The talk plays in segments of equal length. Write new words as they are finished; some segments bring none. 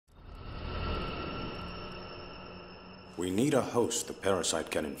We need a host the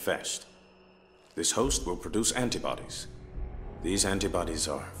parasite can infest. This host will produce antibodies. These antibodies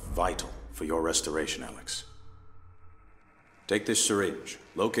are vital for your restoration, Alex. Take this syringe,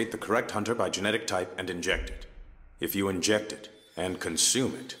 locate the correct hunter by genetic type, and inject it. If you inject it and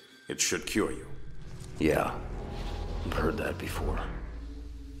consume it, it should cure you. Yeah, I've heard that before.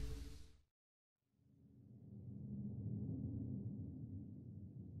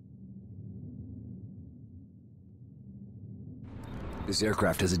 This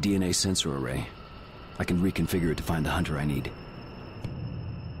aircraft has a DNA sensor array. I can reconfigure it to find the hunter I need.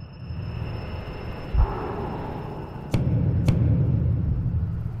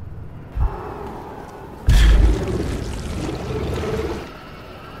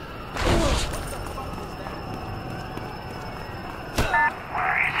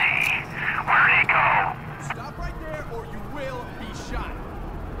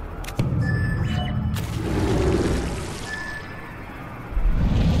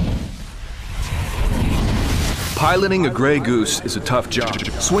 Piloting a Grey Goose is a tough job.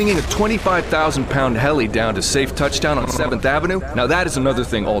 Swinging a 25,000-pound heli down to safe touchdown on 7th Avenue, now that is another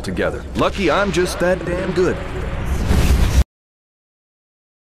thing altogether. Lucky I'm just that damn good. Do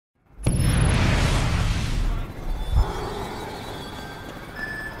we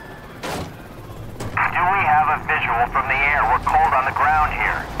have a visual from the air? We're cold on the ground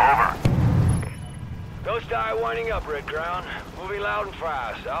here. Over. Ghost Eye winding up, Red Crown. Moving loud and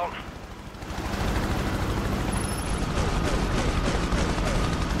fast. Out.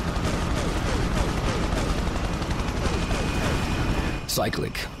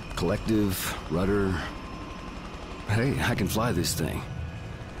 Cyclic, collective, rudder. Hey, I can fly this thing.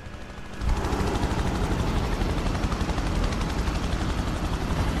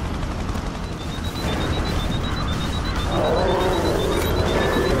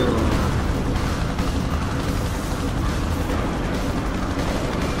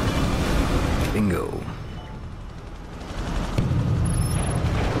 Bingo.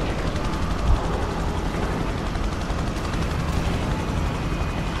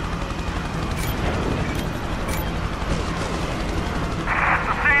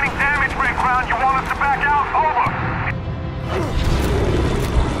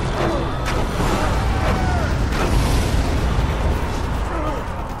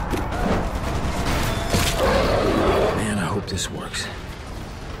 This works.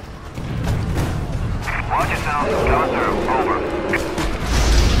 Watch yourself. Coming through. Over.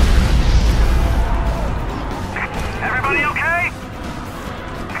 Everybody okay?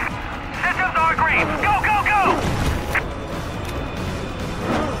 Systems are green. Go, go, go!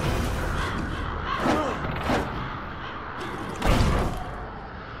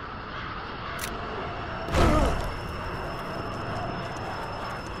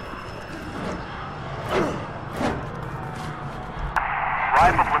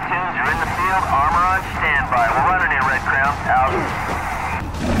 Rifle platoons are in the field, armor on standby. We're running in, Red Crown. Out.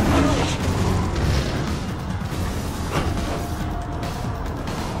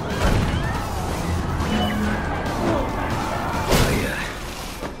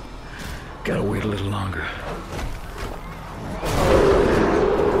 Gotta wait a little longer.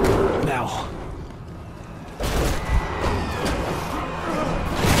 Now.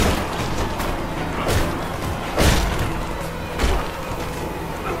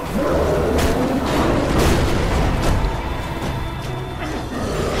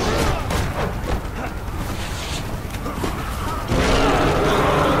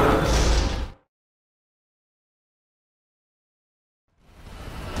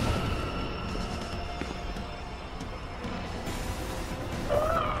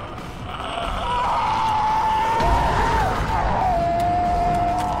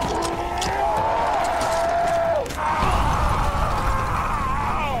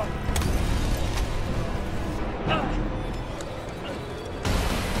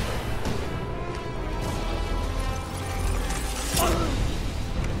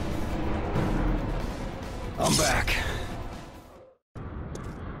 I'm back.